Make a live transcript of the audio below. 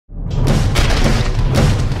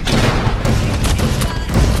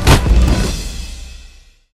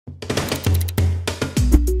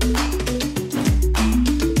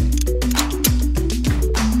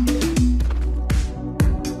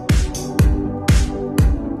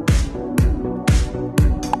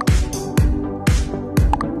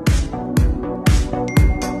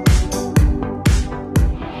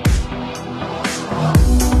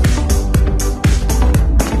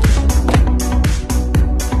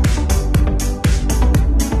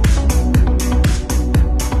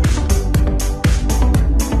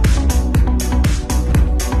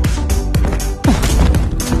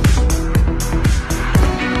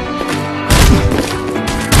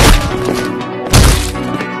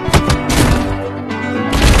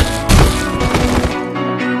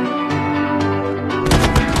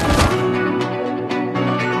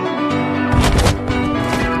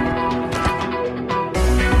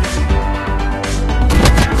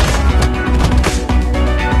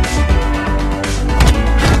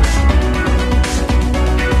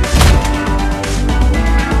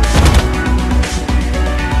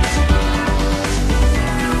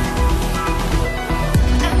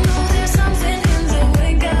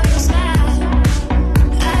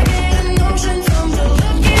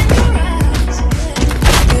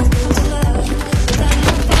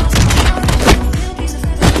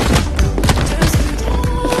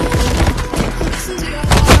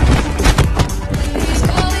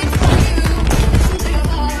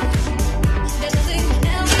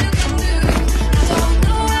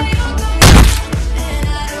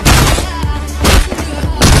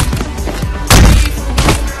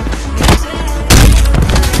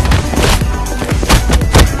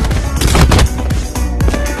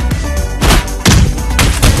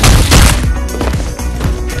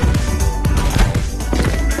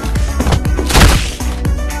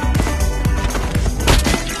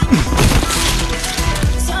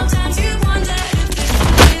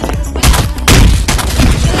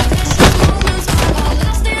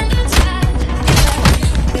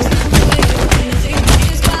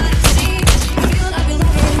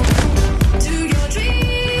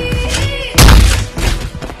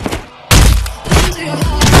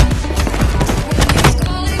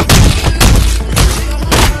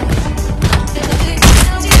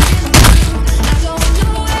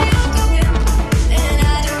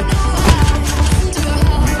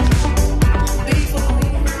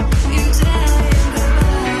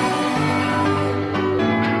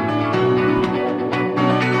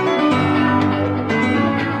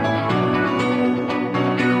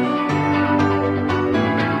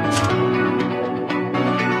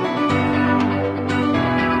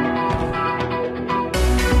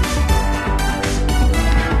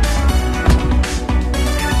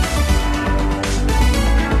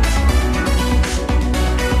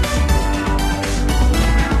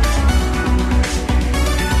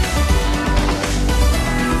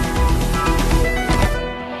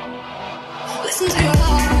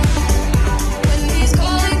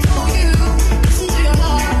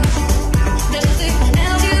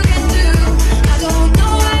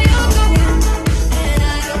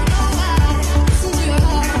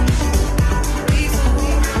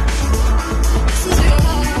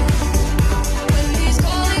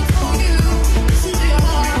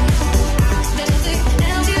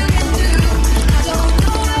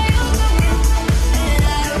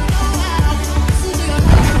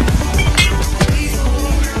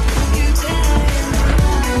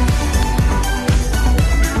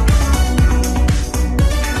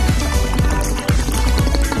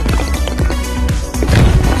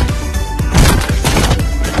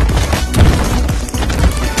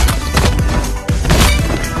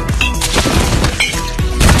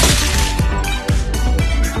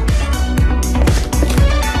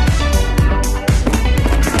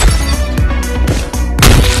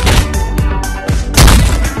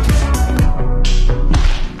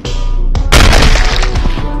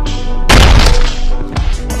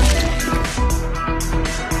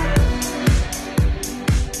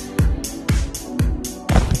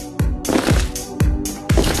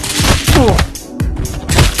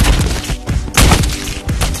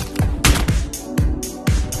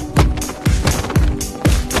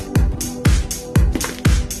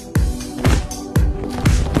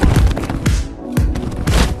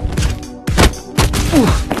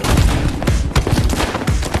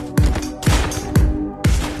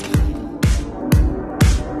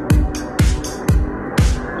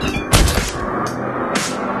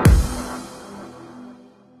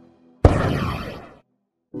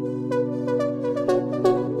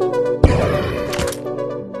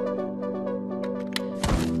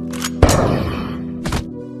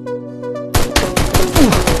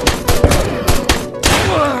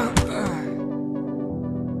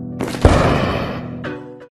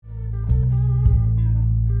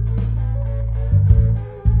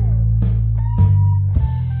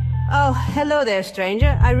Oh, hello there,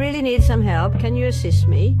 stranger. I really need some help. Can you assist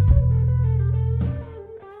me?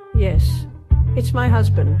 Yes, it's my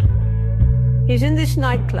husband. He's in this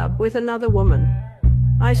nightclub with another woman.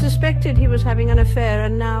 I suspected he was having an affair,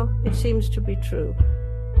 and now it seems to be true.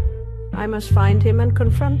 I must find him and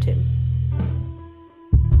confront him.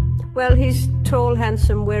 Well, he's tall,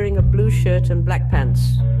 handsome, wearing a blue shirt and black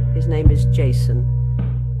pants. His name is Jason.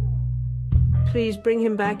 Please bring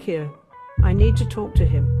him back here. I need to talk to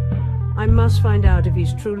him. I must find out if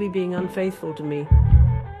he's truly being unfaithful to me.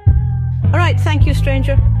 All right, thank you,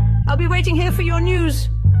 stranger. I'll be waiting here for your news.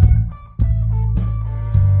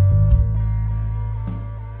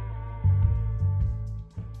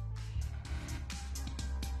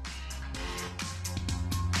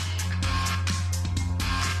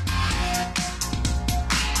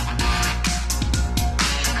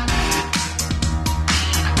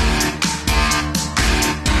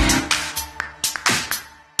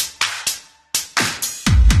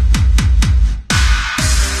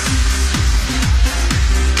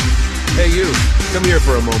 Hey you, come here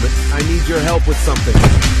for a moment. I need your help with something.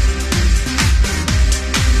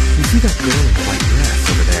 You see that girl in the white dress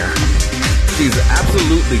over there? She's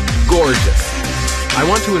absolutely gorgeous. I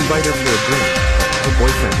want to invite her for a drink, but her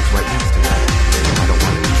boyfriend is right next to her. I don't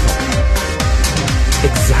want any trouble.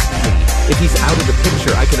 Exactly. If he's out of the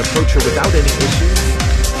picture, I can approach her without any issues.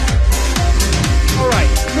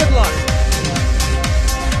 Alright, good luck.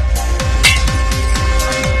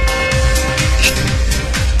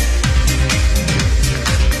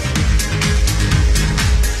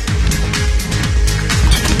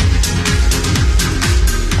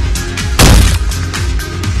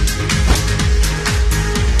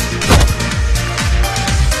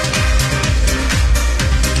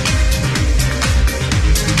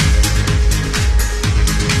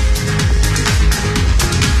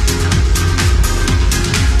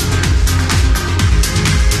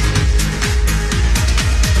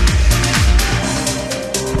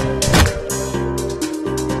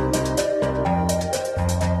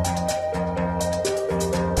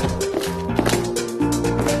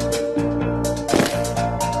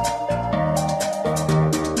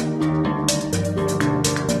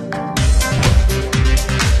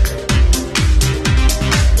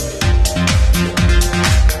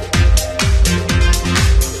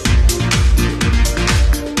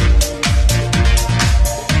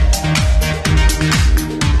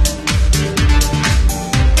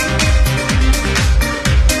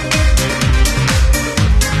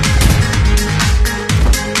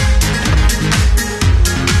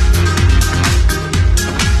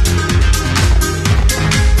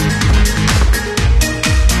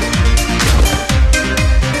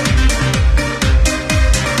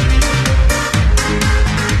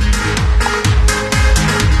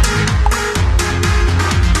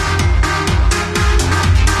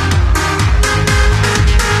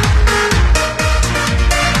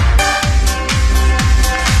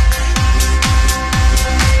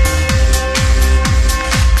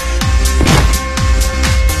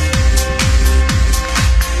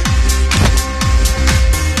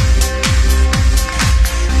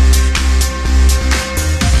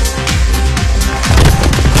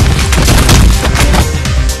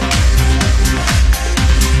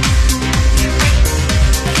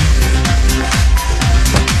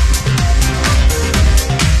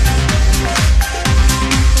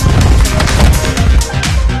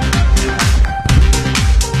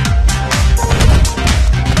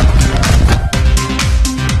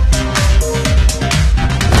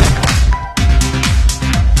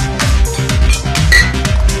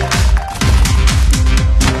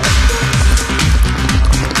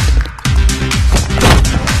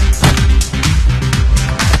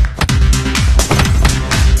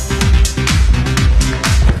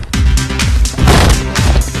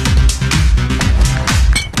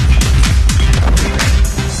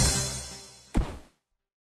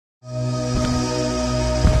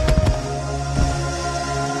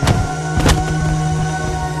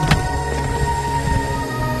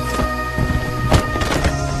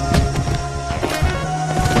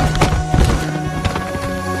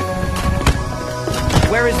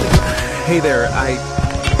 Where is the... Hey there, I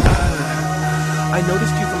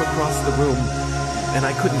noticed you from across the room, and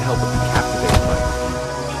I couldn't help but be captivated by you.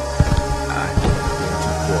 I hope I'm not being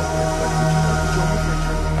too forward, but did you know that you're my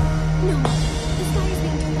friend? No, this guy is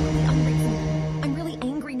being totally unreasonable. I'm really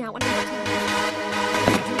angry now, and I have to...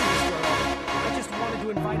 I just wanted to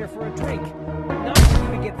invite her for a drink, not for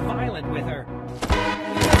you to get violent with her.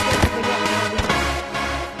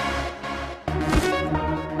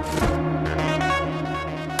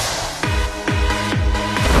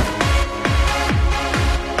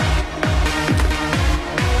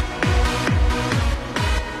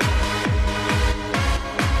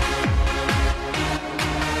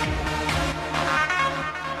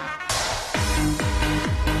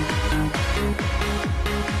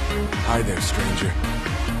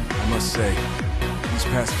 I must say, these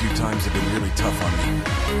past few times have been really tough on me.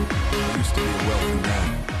 I used to be a wealthy man,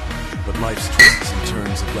 but life's twists and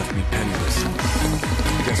turns have left me penniless.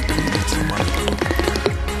 I desperately need some money.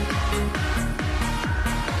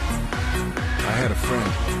 I had a friend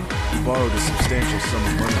who borrowed a substantial sum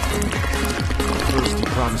of money from me. At first, he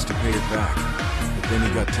promised to pay it back, but then he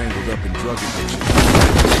got tangled up in drug addiction.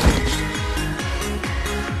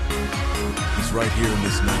 He's right here in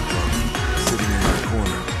this nightclub, sitting in my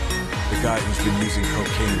corner. The guy who's been using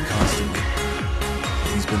cocaine constantly.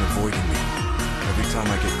 He's been avoiding me. Every time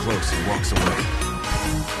I get close, he walks away.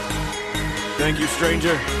 Thank you,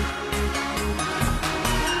 stranger.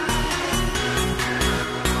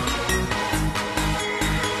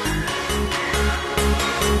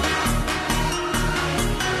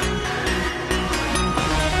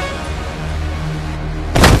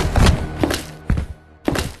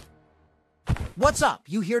 What's up?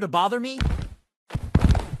 You here to bother me?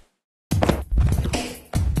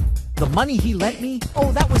 The money he lent me?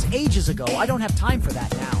 Oh, that was ages ago. I don't have time for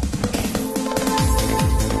that now.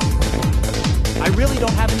 I really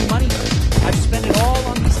don't have any money. I've spent it all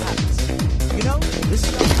on these habits. You know, this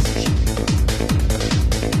is our position.